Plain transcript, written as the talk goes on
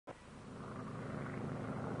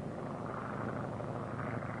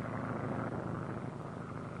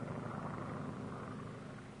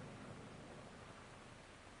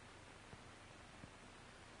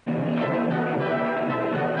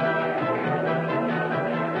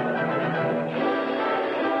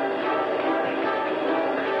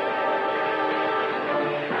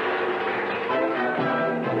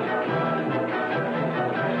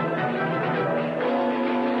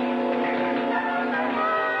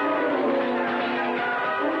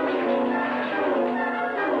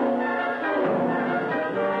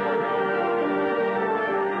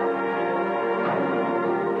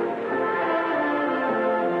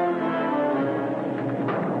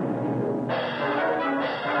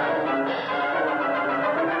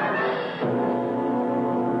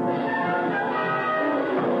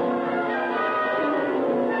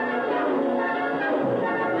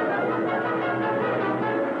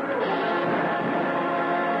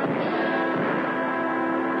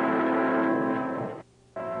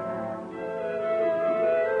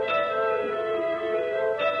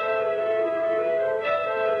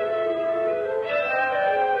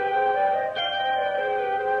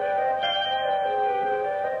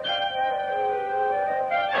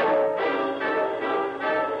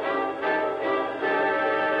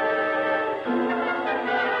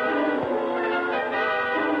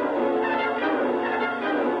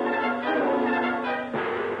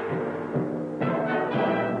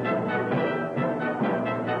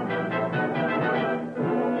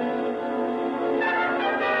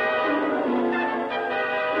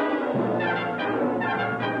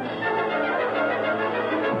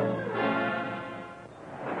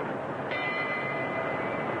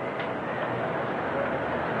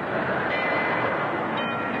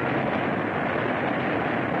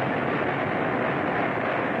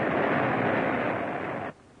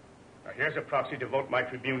Here's a proxy to vote my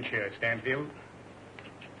tribune chair, Stanfield.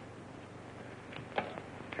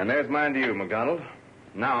 And there's mine to you, MacDonald.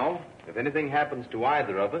 Now, if anything happens to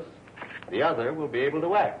either of us, the other will be able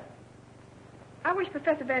to act. I wish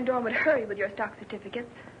Professor Van Dorn would hurry with your stock certificates.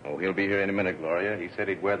 Oh, he'll be here any minute, Gloria. He said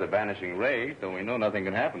he'd wear the Vanishing Ray, so we know nothing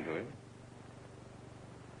can happen to him.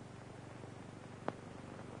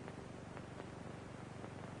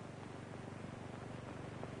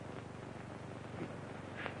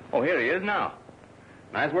 Oh, here he is now.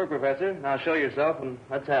 Nice work, Professor. Now show yourself and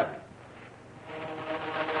let's have it.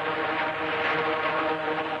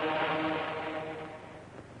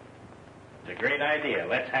 It's a great idea.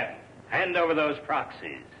 Let's have it. Hand over those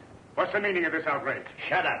proxies. What's the meaning of this outrage?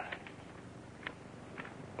 Shut up.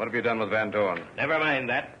 What have you done with Van Dorn? Never mind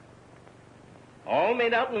that. All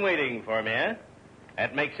made out and waiting for me, eh?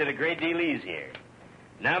 That makes it a great deal easier.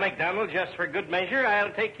 Now, MacDonald, just for good measure,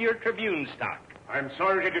 I'll take your Tribune stock. I'm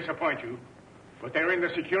sorry to disappoint you, but they're in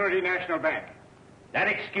the Security National Bank. That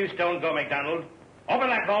excuse don't go, MacDonald. Open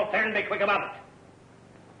that vault there and be quick about it.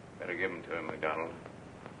 Better give them to him, MacDonald.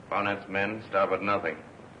 Barnett's men stop at nothing.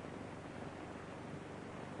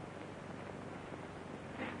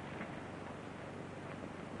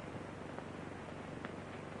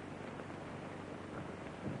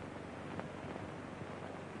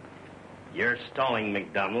 You're stalling,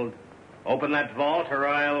 MacDonald. Open that vault or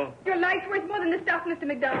I'll... Your life's worth more than the stock, Mr.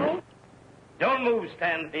 MacDonald. Don't move,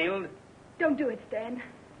 Stanfield. Don't do it, Stan.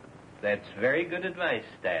 That's very good advice,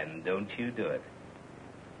 Stan. Don't you do it.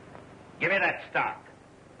 Give me that stock.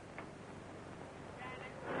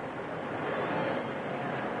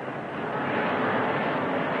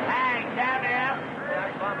 Hey, down there.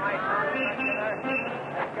 That's on my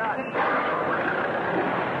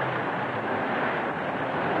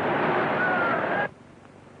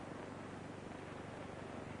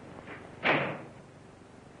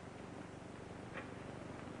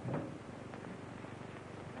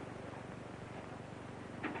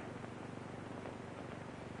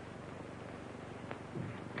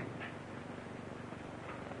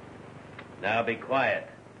Now be quiet,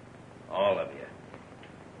 all of you.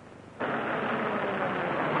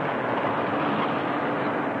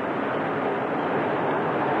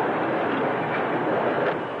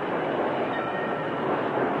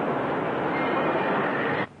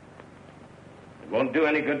 It won't do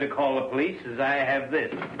any good to call the police, as I have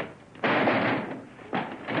this.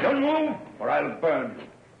 Don't move, or I'll burn you.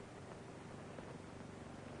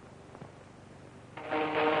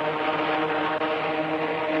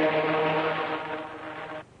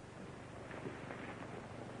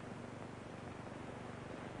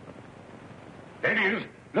 Ladies,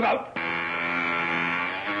 look out!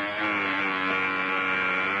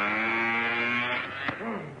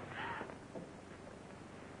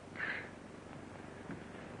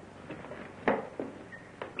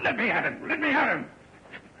 Let me at him! Let me at him!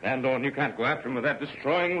 Van Dorn, you can't go after him with that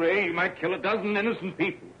destroying ray. You might kill a dozen innocent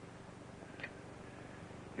people.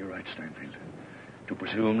 You're right, Stanfield. To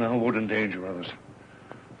pursue him now would endanger others.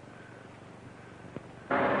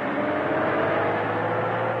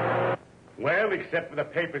 Well, except for the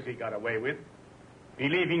papers he got away with,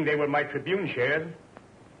 believing they were my Tribune shares,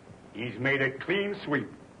 he's made a clean sweep.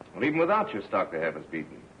 Well, even without your stock, they have us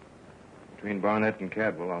beaten. Between Barnett and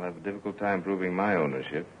Cadwell, I'll have a difficult time proving my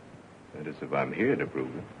ownership. That is, if I'm here to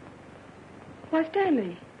prove it. Why,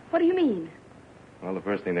 Stanley, what do you mean? Well, the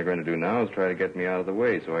first thing they're going to do now is try to get me out of the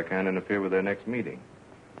way so I can't interfere with their next meeting.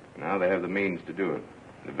 Now they have the means to do it.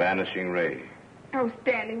 The Vanishing Ray. Oh,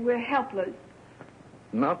 Stanley, we're helpless.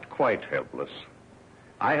 Not quite helpless.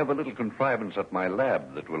 I have a little contrivance at my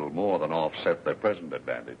lab that will more than offset their present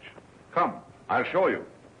advantage. Come, I'll show you.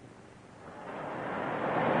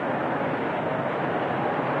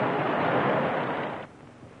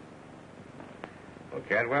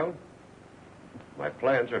 Well, Cadwell, my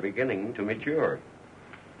plans are beginning to mature.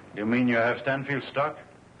 You mean you have Stanfield stock?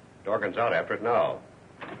 Dorgan's out after it now.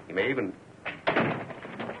 He may even...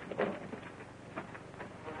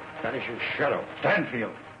 Vanishing Shadow.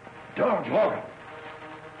 Stanfield. Dorgan.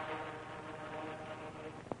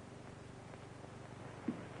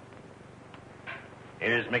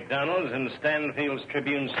 Here's McDonald's and Stanfield's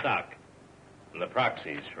Tribune stock. And the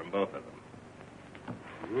proxies from both of them.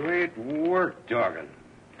 Great work, Dorgan.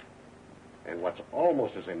 And what's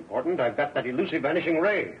almost as important, I've got that elusive Vanishing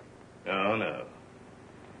Ray. Oh, no.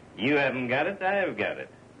 You haven't got it, I've got it.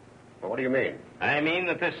 Well, what do you mean? I mean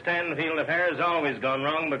that this Stanfield affair has always gone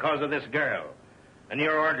wrong because of this girl. And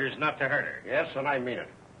your order's not to hurt her. Yes, and I mean it.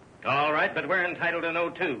 All right, but we're entitled to know,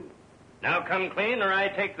 too. Now come clean, or I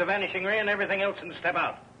take the Vanishing Ray and everything else and step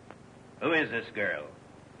out. Who is this girl?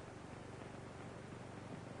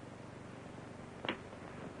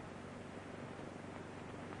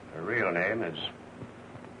 Her real name is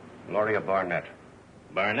Gloria Barnett.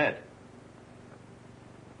 Barnett.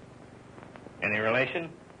 Any relation?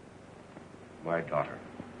 My daughter.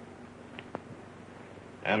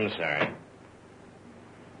 I'm sorry.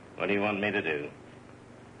 What do you want me to do?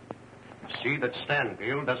 See that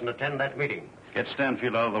Stanfield doesn't attend that meeting. Get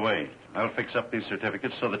Stanfield out of the way. I'll fix up these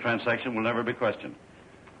certificates so the transaction will never be questioned.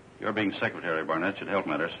 Your being secretary, Barnett, should help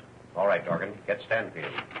matters. All right, Dorgan. Get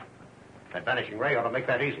Stanfield. That Vanishing Ray ought to make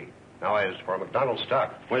that easy. Now, as for McDonald's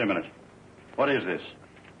stock... Wait a minute. What is this?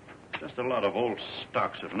 Just a lot of old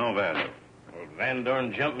stocks of no value. Well, Van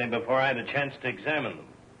Dorn jumped me before I had a chance to examine them.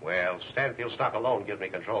 Well, Stanfield stock alone gives me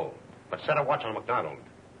control. But set a watch on McDonald.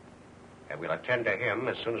 And we'll attend to him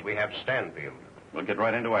as soon as we have Stanfield. We'll get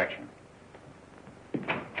right into action.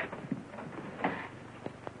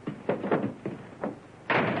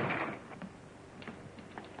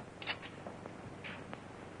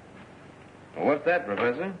 What's that,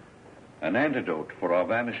 Professor? An antidote for our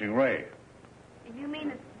Vanishing Ray. You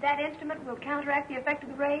mean that instrument will counteract the effect of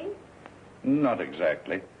the rays? Not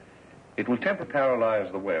exactly. It will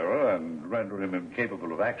paralyze the wearer and render him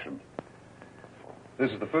incapable of action.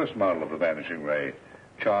 This is the first model of the Vanishing Ray,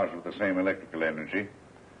 charged with the same electrical energy.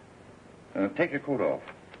 Take your coat off.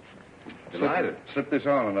 Delighted. Slip this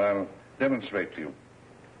on and I'll demonstrate to you.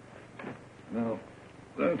 Now,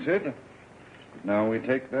 that's it. Now we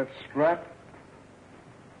take that strap.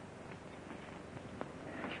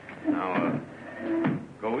 Now,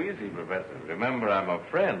 go easy, Professor. Remember, I'm a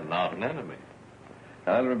friend, not an enemy.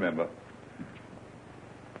 I'll remember.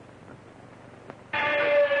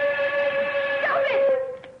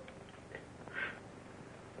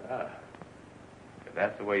 If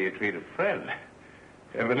that's the way you treat a friend,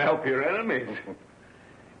 heaven help your enemies.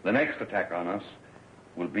 The next attack on us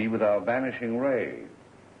will be with our Vanishing Ray.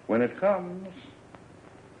 When it comes,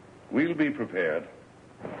 we'll be prepared.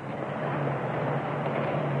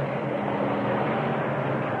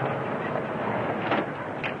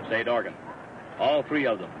 Say, Dorgan, all three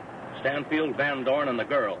of them, Stanfield, Van Dorn, and the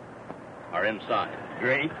girl, are inside.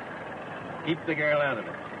 Great. Keep the girl out of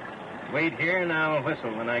it. Wait here and I'll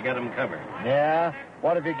whistle when I got them covered. Yeah?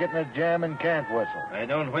 What if you get in a jam and can't whistle? I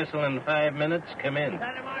don't whistle in 5 minutes. Come in.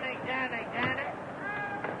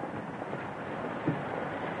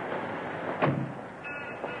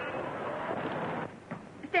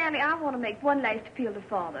 Stanley, I want to make one last appeal to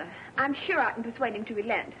Father. I'm sure I can persuade him to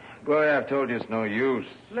relent. Boy, I've told you it's no use.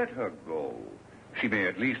 Let her go. She may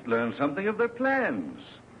at least learn something of their plans.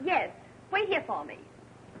 Yes. Wait here for me.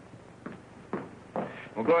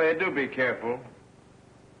 Well, go ahead. Do be careful.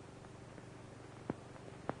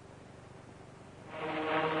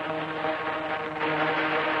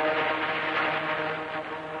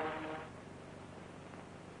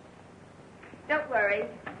 Don't worry.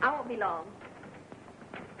 I won't be long.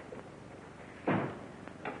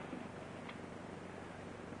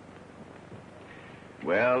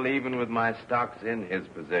 Well, even with my stocks in his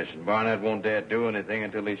possession, Barnett won't dare do anything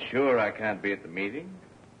until he's sure I can't be at the meeting.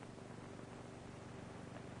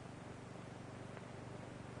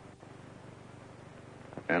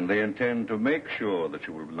 And they intend to make sure that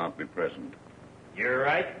you will not be present. You're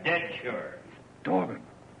right, dead sure. Dorgan.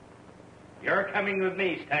 You're coming with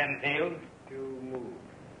me, Stanfield. To move.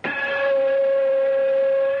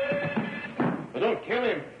 But don't kill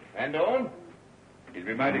him, Van Dorn. He'll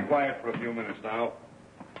be mighty quiet for a few minutes now.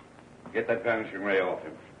 Get that Vanishing Ray off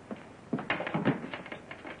him.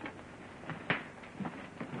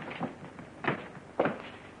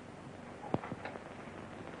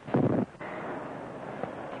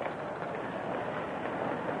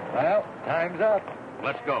 Well, time's up.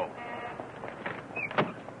 Let's go.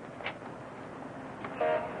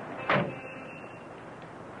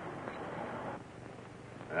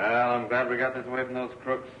 Well, I'm glad we got this away from those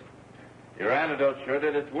crooks. Your antidote sure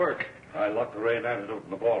did its work. I locked the Ray antidote in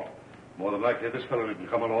the vault. More than likely, this fellow didn't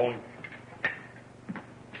come alone.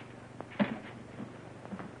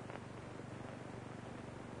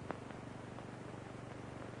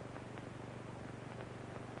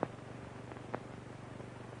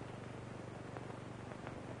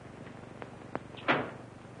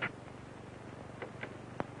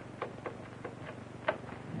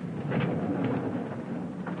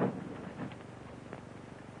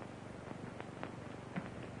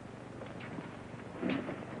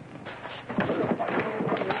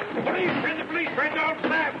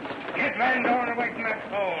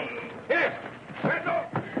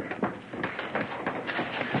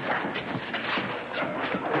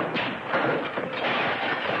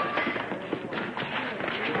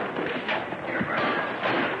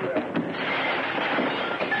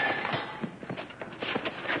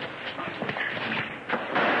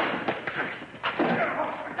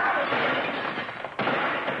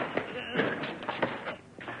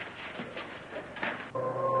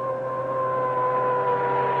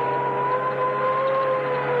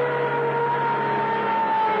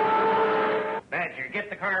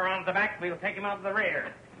 We'll take him out of the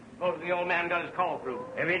rear. Suppose the old man got his call through.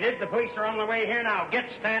 If he did, the police are on the way here now. Get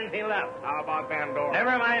Stanfield out. How about Van Dorn?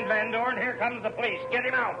 Never mind Van Dorn. Here comes the police. Get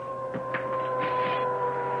him out.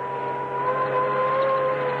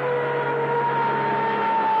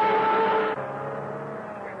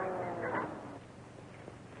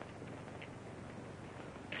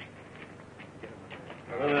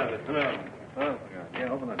 Come on. Oh,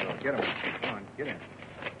 yeah, open the door. Get him. Come on, get in.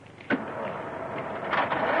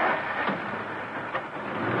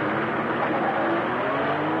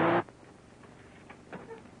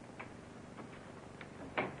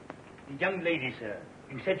 Young lady, sir.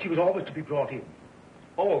 You said she was always to be brought in.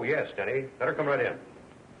 Oh, yes, Denny. Let her come right in.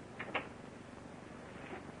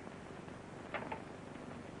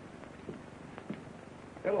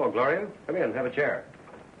 Hello, Gloria. Come in. Have a chair.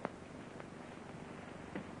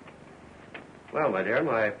 Well, my dear,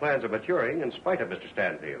 my plans are maturing in spite of Mr.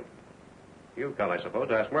 Stanfield. You've come, I suppose,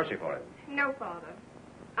 to ask mercy for him. No, Father.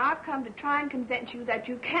 I've come to try and convince you that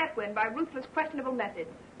you can't win by ruthless, questionable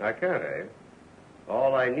methods. I can't, eh?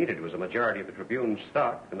 All I needed was a majority of the Tribune's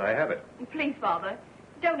stock, and I have it. Please, Father,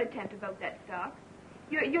 don't attempt to vote that stock.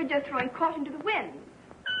 You're just throwing caution to the wind.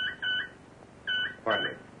 Pardon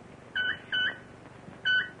me.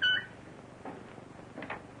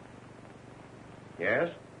 Yes?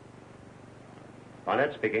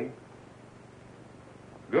 Barnett speaking.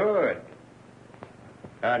 Good.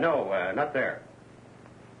 No, not there.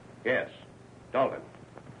 Yes. Dalton.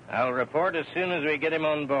 I'll report as soon as we get him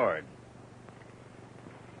on board.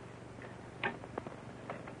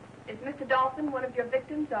 Is Mr. Dolphin one of your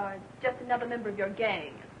victims or just another member of your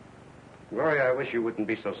gang? Gloria, I wish you wouldn't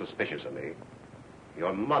be so suspicious of me.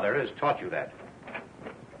 Your mother has taught you that.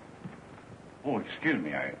 Oh, excuse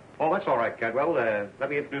me, Oh, that's all right, Cadwell. Let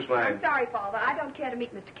me introduce my... I'm sorry, Father. I don't care to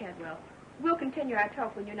meet Mr. Cadwell. We'll continue our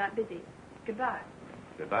talk when you're not busy. Goodbye.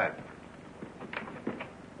 Goodbye.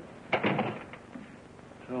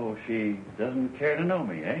 So she doesn't care to know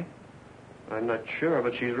me, eh? I'm not sure,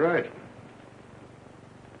 but she's right.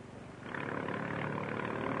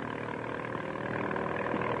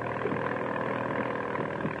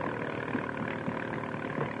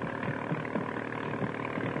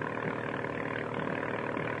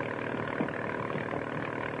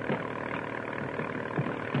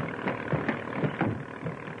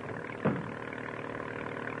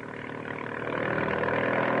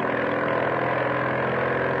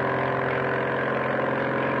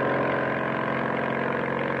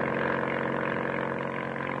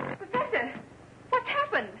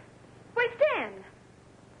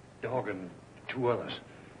 Two others.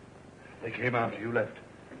 They came after you left.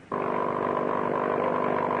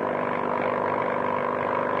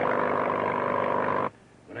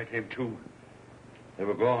 When I came to, they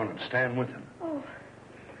were gone and Stan with them. Oh.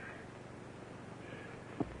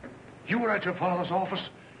 You were at your father's office?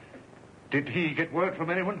 Did he get word from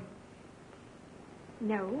anyone?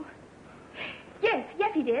 No. Yes,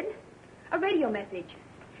 he did. A radio message.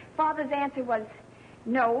 Father's answer was,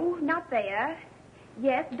 no, not there.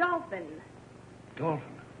 Yes, Dolphin. Dolphin?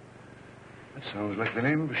 That sounds like the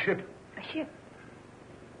name of a ship. A ship?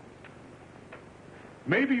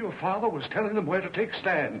 Maybe your father was telling them where to take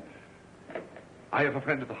Stan. I have a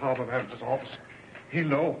friend at the harbor manager's office. He'll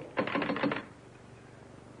know.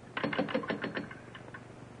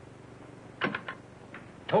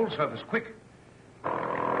 Toll service, quick.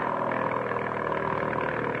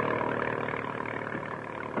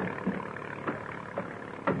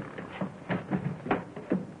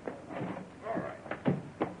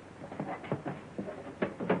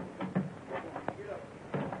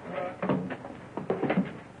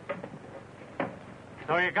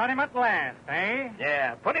 you got him at last, eh?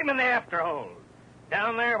 Yeah, put him in the afterhold.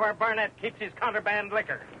 Down there where Barnett keeps his contraband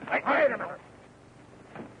liquor. Wait a minute.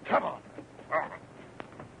 Come on.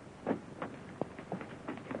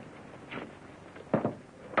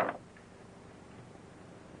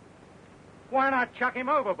 Why not chuck him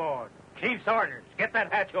overboard? Chief's orders. Get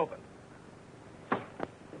that hatch open.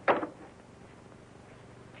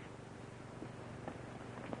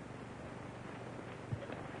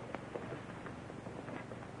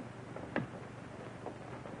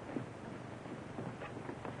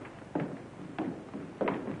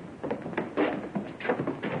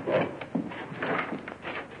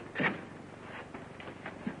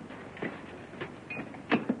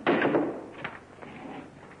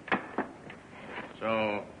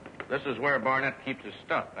 So, this is where Barnett keeps his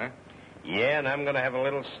stuff, eh? Yeah, and I'm going to have a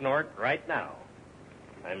little snort right now.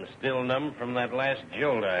 I'm still numb from that last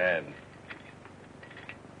jolt I had.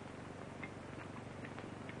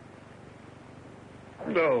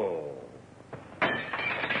 No.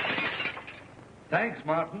 Thanks,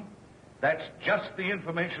 Martin. That's just the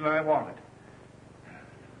information I wanted.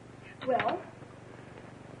 Well,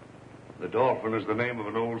 The Dolphin is the name of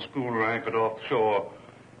an old schooner anchored offshore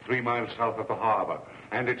 3 miles south of the harbor.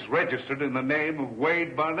 And it's registered in the name of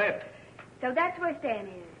Wade Barnett. so that's where Stan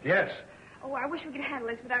is. Yes. Oh, I wish we could handle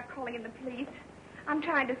this without calling in the police. I'm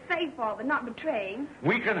trying to save Paul, but not betray him.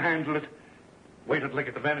 We can handle it. Wait until I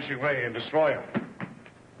get the Vanishing Ray and destroy him.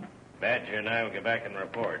 Badger and I will get back and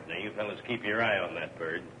report. Now, you fellas keep your eye on that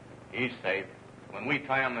bird. He's safe. When we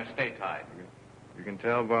tie him, they stay tied. You can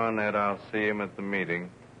tell Barnett I'll see him at the meeting.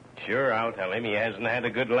 Sure, I'll tell him he hasn't had a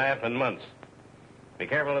good laugh in months. Be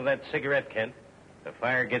careful of that cigarette, Kent. If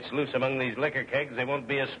fire gets loose among these liquor kegs, there won't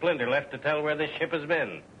be a splinter left to tell where this ship has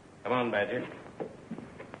been. Come on, Badger.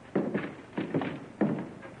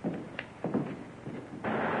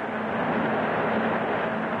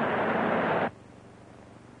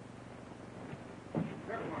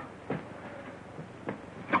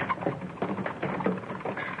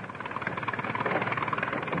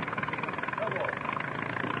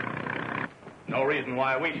 No reason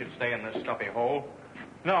why we should stay in this stuffy hole.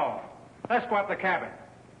 No. Let's go up the cabin.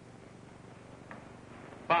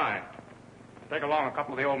 Fine. Take along a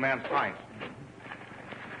couple of the old man's pints.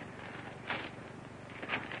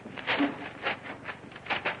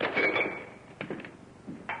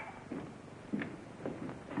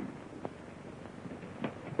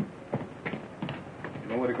 You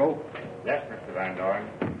know where to go? Yes, Mr. Van Dorn.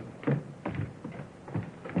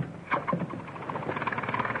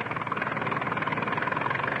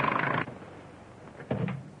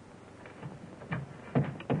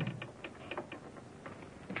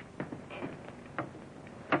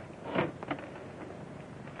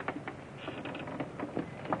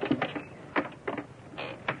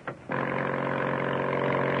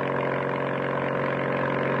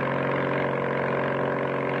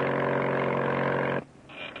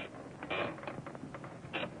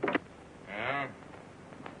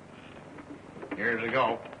 Here we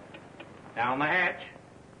go. Down the hatch.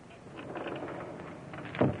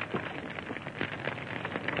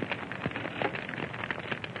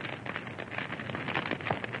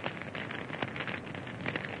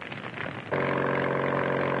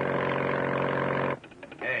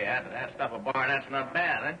 Hey, that stuff of Barnett's not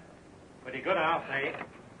bad, eh? Pretty good, I'll say.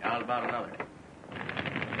 How's about another?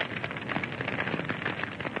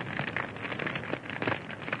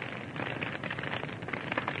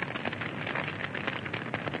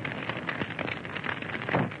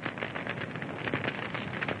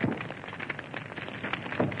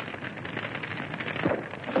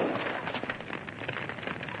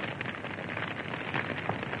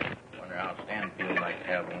 Wonder how Stanfield likes to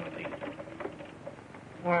have one of these.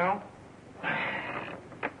 Well,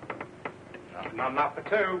 not enough for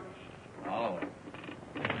two. All of it.